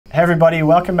Hey everybody,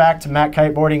 welcome back to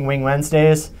MACkiteboarding Wing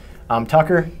Wednesdays. I'm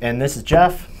Tucker and this is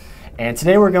Jeff. And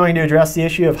today we're going to address the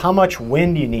issue of how much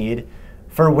wind you need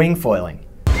for wing foiling.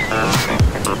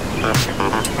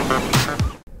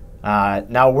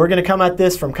 Now we're going to come at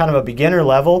this from kind of a beginner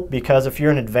level, because if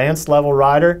you're an advanced level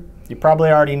rider, you probably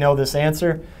already know this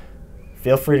answer.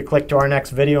 Feel free to click to our next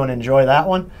video and enjoy that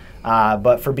one.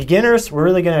 But for beginners, we're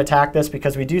really going to attack this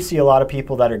because we do see a lot of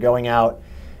people that are going out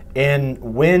in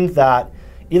wind that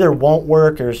either won't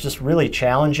work or is just really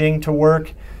challenging to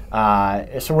work.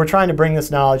 So we're trying to bring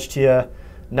this knowledge to you,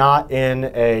 not in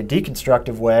a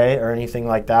deconstructive way or anything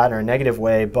like that, or a negative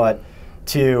way, but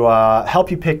to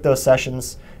help you pick those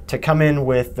sessions to come in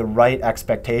with the right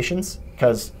expectations,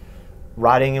 because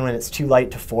riding when it's too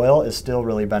light to foil is still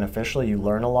really beneficial. You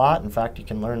learn a lot. In fact, you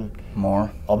can learn more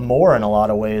in a lot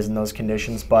of ways in those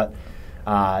conditions, but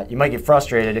you might get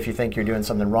frustrated if you think you're doing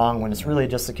something wrong when it's really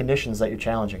just the conditions that you're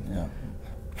challenging. Yeah.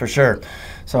 For sure.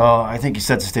 So I think you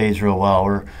set the stage real well.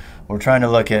 We're trying to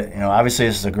look at, obviously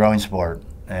this is a growing sport,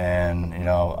 and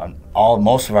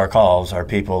most of our calls are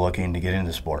people looking to get into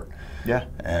the sport. Yeah.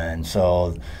 And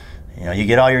so, you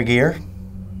get all your gear,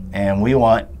 and we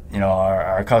want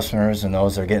our customers and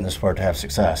those that are getting the sport to have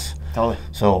success. Totally.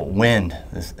 So wind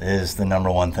is the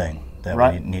 #1 thing that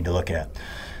we need to look at,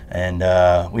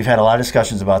 and we've had a lot of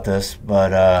discussions about this,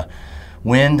 but.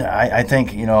 Wind, I think,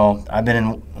 I've been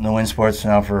in the wind sports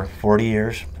now for 40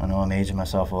 years. I know I'm aging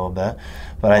myself a little bit,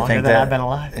 but I think that I've been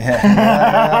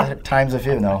alive. Times a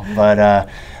few, no. But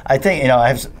I think,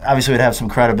 I obviously would have some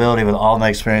credibility with all my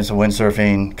experience of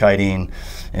windsurfing, kiting,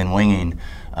 and winging.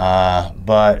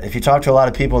 But if you talk to a lot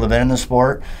of people that have been in the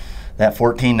sport, that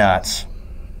 14 knots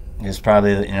is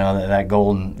probably that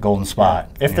golden spot.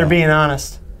 If they're being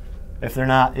honest. If they're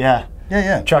not, yeah.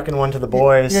 Yeah. Chucking one to the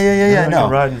boys. Yeah. No.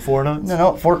 Riding 4 knots.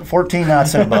 No, 14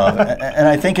 knots and above. And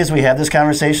I think as we have this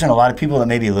conversation, a lot of people that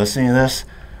may be listening to this,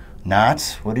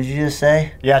 knots, what did you just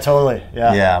say? Yeah, totally.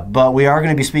 Yeah. Yeah, but we are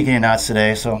going to be speaking in knots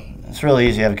today, so it's really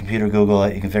easy. You have a computer, Google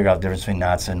it, you can figure out the difference between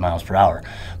knots and miles per hour.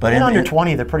 But under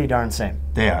 20, they're pretty darn same.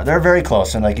 They are. They're very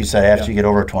close, and like you said, after you get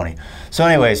over 20. So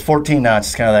anyways, 14 knots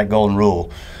is kind of that golden rule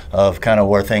of kind of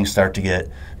where things start to get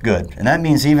good. And that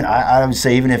means I would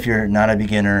say even if you're not a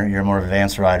beginner, you're a more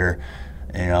advanced rider,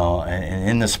 and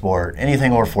in the sport,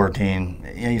 anything over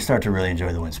 14, you start to really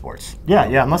enjoy the wind sports. Yeah,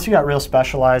 unless you got real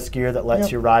specialized gear that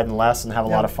lets you ride in less and have a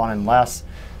lot of fun in less.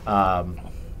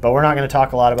 But we're not going to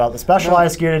talk a lot about the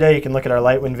specialized gear today. You can look at our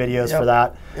light wind videos for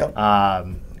that.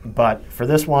 But for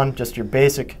this one, just your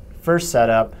basic first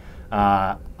setup.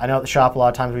 I know at the shop a lot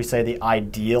of times we say the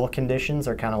ideal conditions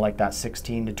are kind of like that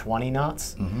 16 to 20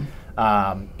 knots.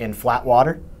 In flat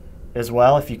water as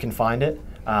well, if you can find it.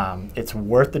 It's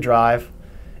worth the drive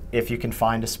if you can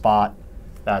find a spot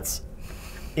that's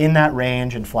in that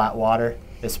range in flat water,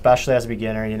 especially as a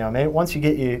beginner. Maybe once you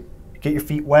get your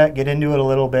feet wet, get into it a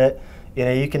little bit,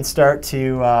 you can start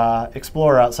to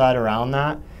explore outside around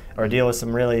that, or deal with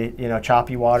some really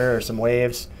choppy water or some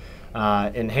waves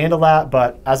and handle that.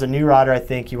 But as a new rider, I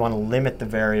think you want to limit the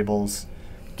variables,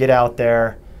 get out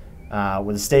there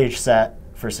with a stage set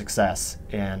for success,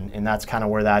 and that's kind of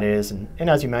where that is. And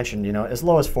as you mentioned, as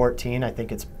low as 14, I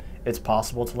think it's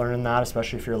possible to learn in that,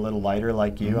 especially if you're a little lighter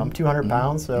like you. I'm 200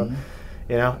 pounds, so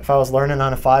if I was learning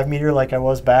on a 5 meter like I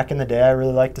was back in the day, I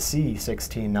really like to see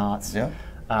 16 knots.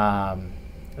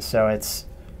 So it's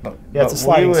a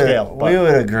sliding scale. We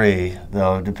would agree,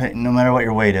 though, no matter what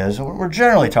your weight is, we're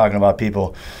generally talking about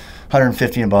people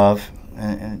 150 and above,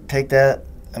 and take that.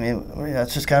 I mean,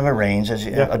 that's just kind of a range as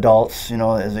adults,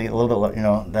 as a little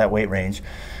bit, that weight range.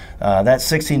 That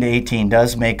 16 to 18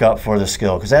 does make up for the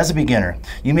skill, because as a beginner,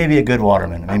 you may be a good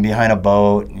waterman. I mean, behind a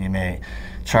boat, you may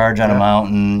charge on a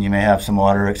mountain, you may have some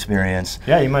water experience.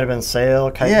 Yeah, you might have been sail,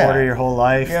 kiteboarder your whole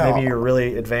life. Maybe you're a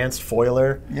really advanced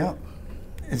foiler.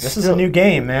 This is a new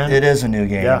game, man. It is a new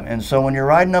game. And so when you're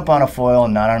riding up on a foil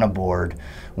and not on a board,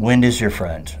 wind is your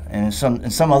friend. And in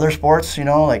some other sports,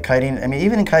 like kiting, I mean,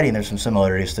 even in kiting, there's some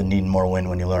similarities to needing more wind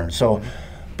when you learn. So,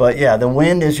 but yeah, the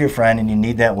wind is your friend, and you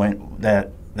need that wind,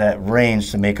 that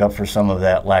range to make up for some of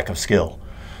that lack of skill.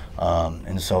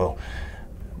 And so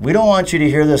we don't want you to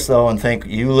hear this, though, and think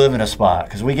you live in a spot,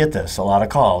 because we get this, a lot of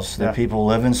calls, that people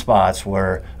live in spots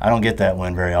where I don't get that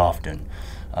wind very often.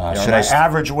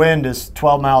 Average wind is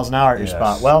 12 miles an hour at your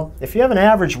spot. Well, if you have an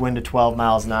average wind of 12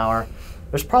 miles an hour,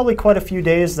 there's probably quite a few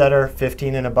days that are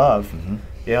 15 and above.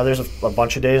 There's a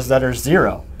bunch of days that are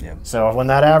 0. So when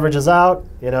that average is out,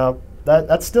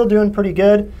 that's still doing pretty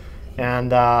good.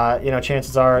 And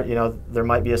chances are, there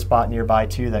might be a spot nearby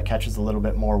too that catches a little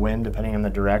bit more wind, depending on the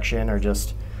direction or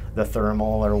just the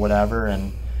thermal or whatever.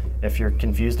 And if you're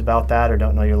confused about that or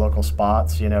don't know your local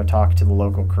spots, you know, talk to the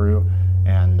local crew,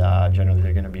 and generally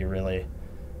they're going to be really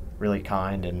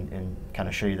kind and kind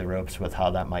of show you the ropes with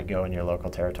how that might go in your local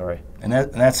territory. And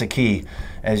that's the key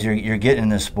as you're getting in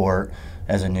this sport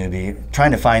as a newbie,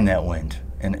 trying to find that wind.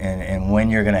 And when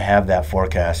you're going to have that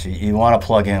forecast, you want to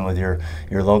plug in with your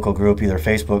local group, either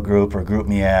Facebook group or group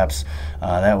me apps.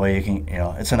 That way you can, you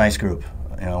know, it's a nice group.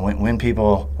 You know, when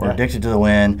people are addicted to the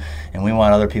wind, and we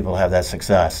want other people to have that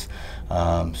success.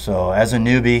 So as a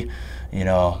newbie, you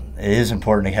know, it is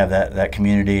important to have that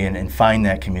community and find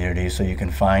that community so you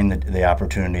can find the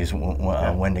opportunities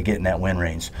when to get in that wind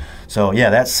range. So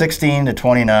yeah, that 16 to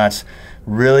 20 knots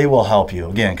really will help you,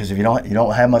 again, because if you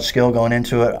don't have much skill going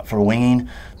into it for winging,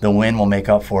 the wind will make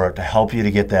up for it to help you to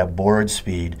get that board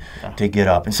speed to get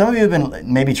up. And some of you have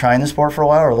been maybe trying the sport for a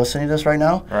while or listening to this right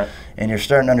now, and you're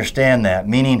starting to understand that,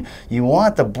 meaning you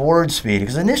want the board speed,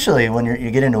 because initially when you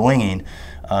get into winging,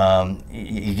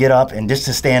 you get up, and just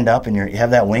to stand up and you have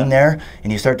that wing there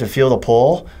and you start to feel the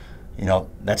pull, you know,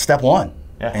 that's step one.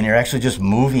 And you're actually just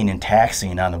moving and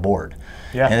taxiing on the board.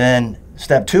 And then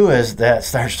step two is that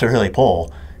starts to really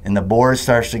pull and the board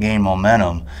starts to gain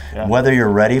momentum. Whether you're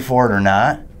ready for it or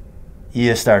not,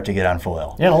 you start to get on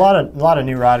foil. Yeah, and a lot of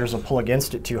new riders will pull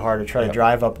against it too hard to try to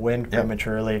drive upwind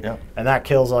prematurely, and that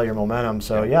kills all your momentum.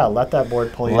 So yeah, let that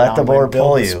board pull you down. Let the board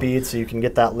pull you. Build the speed so you can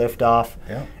get that lift off.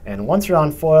 And once you're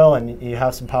on foil and you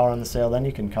have some power on the sail, then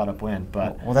you can cut upwind.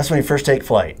 But well, that's when you first take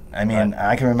flight. I mean,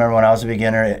 I can remember when I was a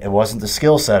beginner, it wasn't the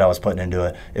skill set I was putting into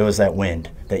it. It was that wind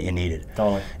that you needed.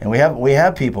 Totally. And we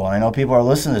have people, and I know people are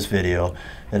listening to this video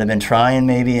that have been trying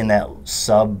maybe in that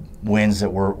sub winds that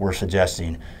we're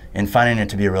suggesting, and finding it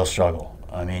to be a real struggle.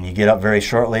 I mean, you get up very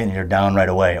shortly and you're down right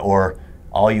away, or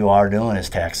all you are doing is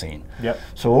taxiing.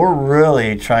 So we're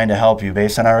really trying to help you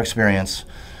based on our experience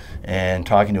and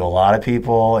talking to a lot of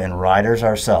people and riders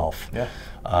ourselves.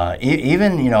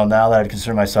 Even, you know, now that I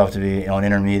consider myself to be, you know, an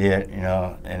intermediate, you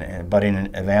know, and budding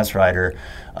an advanced rider,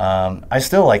 I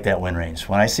still like that wind range.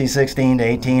 When I see 16 to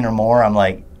 18 or more, I'm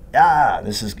like,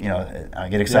 this is, you know, I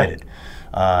get excited.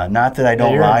 Not that I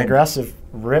don't you're ride. in aggressive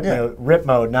rip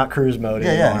mode, not cruise mode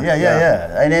anymore.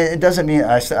 And it doesn't mean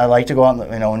I like to go out.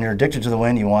 You know, when you're addicted to the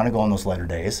wind, you want to go on those lighter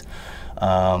days.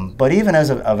 But even as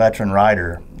a veteran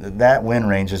rider, that wind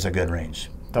range is a good range.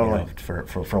 Totally. You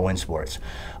know, for wind sports.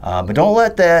 But don't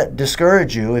let that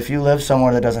discourage you if you live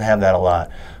somewhere that doesn't have that a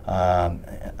lot.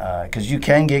 Because you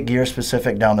can get gear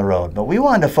specific down the road. But we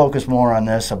wanted to focus more on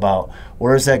this about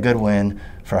where's that good wind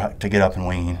to get up and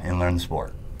wing and learn the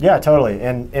sport. Yeah, totally.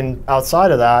 And outside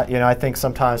of that, you know, I think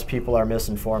sometimes people are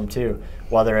misinformed too.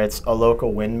 Whether it's a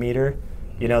local wind meter,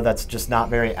 you know, that's just not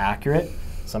very accurate.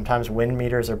 Sometimes wind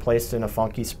meters are placed in a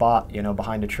funky spot, you know,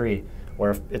 behind a tree.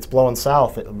 Where if it's blowing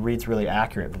south, it reads really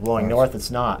accurate. But blowing north, it's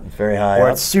not. It's very high or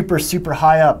up. It's super, super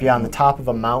high up, on the top of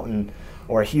a mountain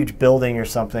or a huge building or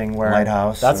something where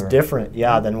lighthouse. That's different,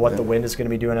 than what the wind is going to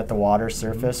be doing at the water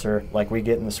surface or like we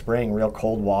get in the spring, real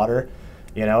cold water.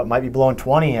 You know, it might be blowing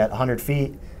 20 at 100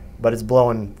 feet, but it's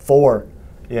blowing 4,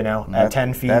 you know, at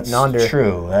 10 feet and under. That's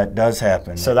true. That does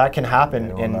happen. So that can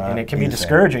happen, and it can be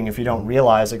discouraging if you don't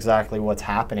realize exactly what's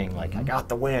happening. Like, I got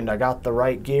the wind, I got the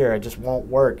right gear, it just won't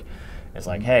work. It's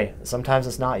like, hey, sometimes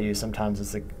it's not you, sometimes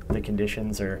it's the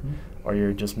conditions, or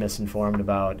you're just misinformed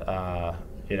about,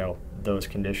 you know, those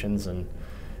conditions and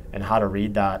how to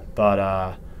read that.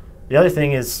 But the other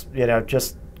thing is, you know,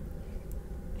 just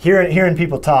hearing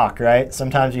people talk, right?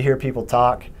 Sometimes you hear people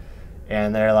talk,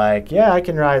 and they're like, yeah, I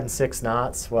can ride in 6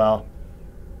 knots. Well,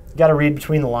 you got to read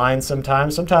between the lines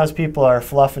sometimes. Sometimes people are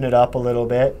fluffing it up a little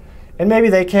bit, and maybe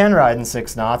they can ride in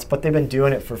 6 knots, but they've been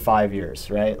doing it for 5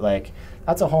 years, right? Like,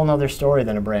 that's a whole nother story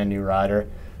than a brand new rider.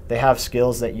 They have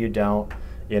skills that you don't.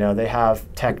 You know, they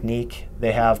have technique.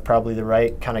 They have probably the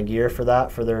right kind of gear for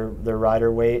that, for their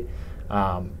rider weight.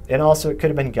 And also, it could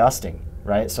have been gusting,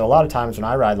 right? So a lot of times when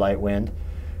I ride light wind,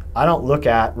 I don't look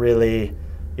at really,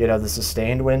 you know, the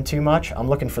sustained wind too much. I'm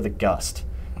looking for the gust,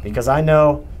 because I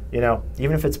know, you know,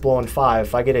 even if it's blowing 5,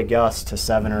 if I get a gust to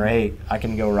 7 or 8, I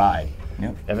can go ride.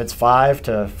 If it's 5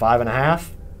 to 5.5,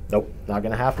 nope, not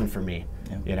going to happen for me.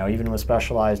 You know, even with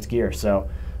specialized gear. So,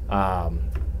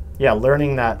 yeah,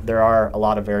 learning that there are a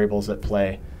lot of variables at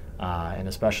play, and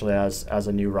especially as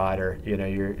a new rider, you know,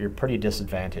 you're pretty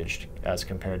disadvantaged as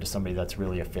compared to somebody that's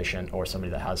really efficient or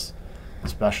somebody that has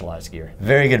specialized gear.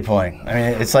 Very good point. I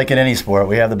mean, it's like in any sport.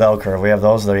 We have the bell curve. We have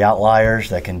those that are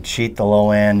outliers that can cheat the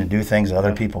low end and do things that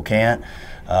other people can't.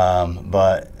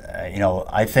 But, you know,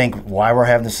 I think why we're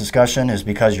having this discussion is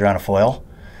because you're on a foil.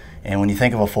 And when you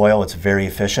think of a foil, it's very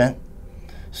efficient.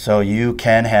 So you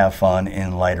can have fun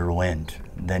in lighter wind.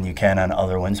 than you can on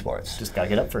other wind sports. Just got to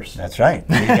get up first. That's right.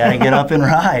 You got to get up and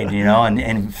ride, you know,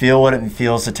 and feel what it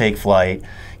feels to take flight,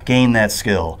 gain that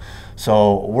skill.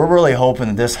 So we're really hoping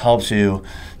that this helps you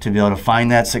to be able to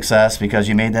find that success because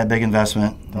you made that big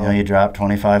investment. You know, you dropped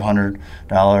 $2,500,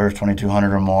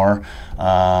 $2,200 or more,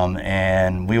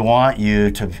 and we want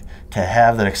you to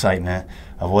have that excitement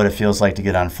of what it feels like to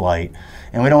get on flight.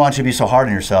 And we don't want you to be so hard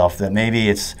on yourself that maybe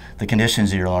it's the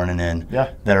conditions that you're learning in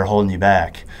that are holding you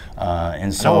back.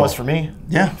 And so I know it was for me.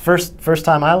 Yeah. First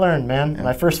time I learned, man,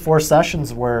 my first 4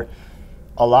 sessions were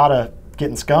a lot of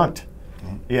getting skunked,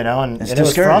 you know, and it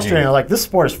was frustrating. Like, this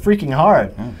sport is freaking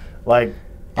hard. Like,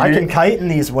 I can kite in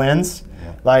these winds.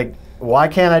 Like, why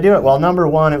can't I do it? Well, number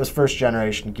one, it was first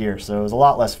generation gear, so it was a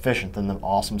lot less efficient than the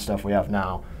awesome stuff we have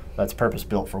now that's purpose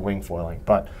built for wing foiling.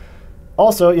 But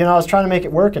also, you know, I was trying to make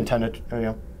it work in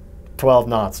 12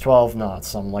 knots,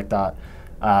 something like that,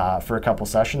 for a couple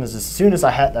sessions. As soon as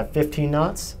I had that 15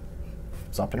 knots, I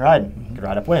was up and riding. Could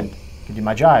ride upwind. Could do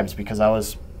my jibes because I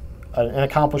was an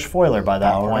accomplished foiler by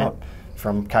that point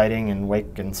from kiting and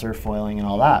wake and surf foiling and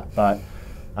all that. But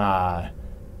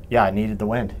yeah, I needed the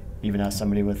wind, even as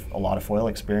somebody with a lot of foil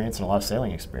experience and a lot of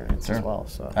sailing experience as well.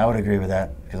 So I would agree with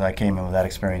that because I came in with that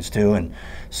experience too. And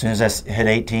as soon as I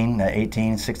hit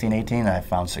 16, 18, I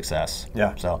found success.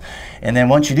 Yeah. So, and then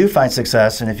once you do find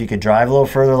success, and if you could drive a little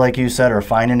further, like you said, or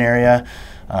find an area,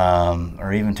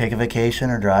 or even take a vacation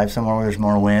or drive somewhere where there's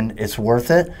more wind, it's worth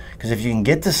it because if you can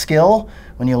get the skill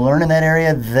when you learn in that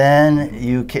area, then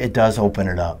it does open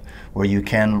it up where you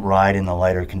can ride in the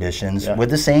lighter conditions with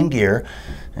the same gear.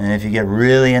 And if you get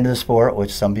really into the sport,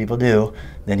 which some people do,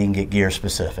 then you can get gear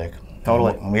specific.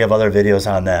 Totally. And we have other videos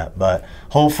on that. But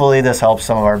hopefully this helps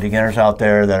some of our beginners out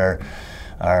there that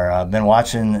are been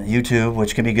watching YouTube,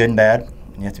 which can be good and bad.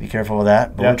 You have to be careful with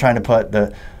that. But we're trying to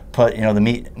put you know the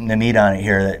meat on it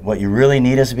here. That what you really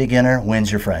need as a beginner,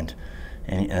 wind's your friend,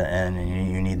 and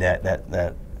you need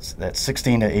that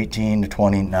 16 to 18 to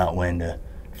 20 knot wind to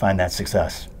find that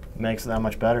success. Makes it that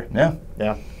much better. Yeah.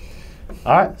 Yeah.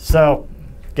 All right, so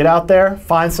get out there,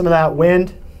 find some of that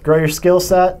wind, grow your skill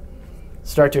set,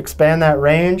 start to expand that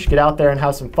range, get out there and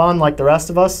have some fun like the rest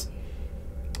of us.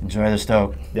 Enjoy the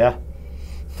stoke. Yeah.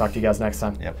 Talk to you guys next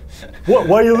time. Yep.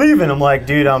 Why are you leaving? I'm like,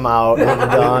 dude, I'm out. I'm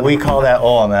done. We call that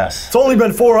OMS. It's only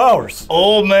been 4 hours.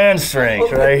 Old man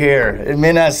strength right here. You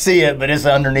may not see it, but it's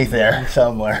underneath there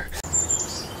somewhere.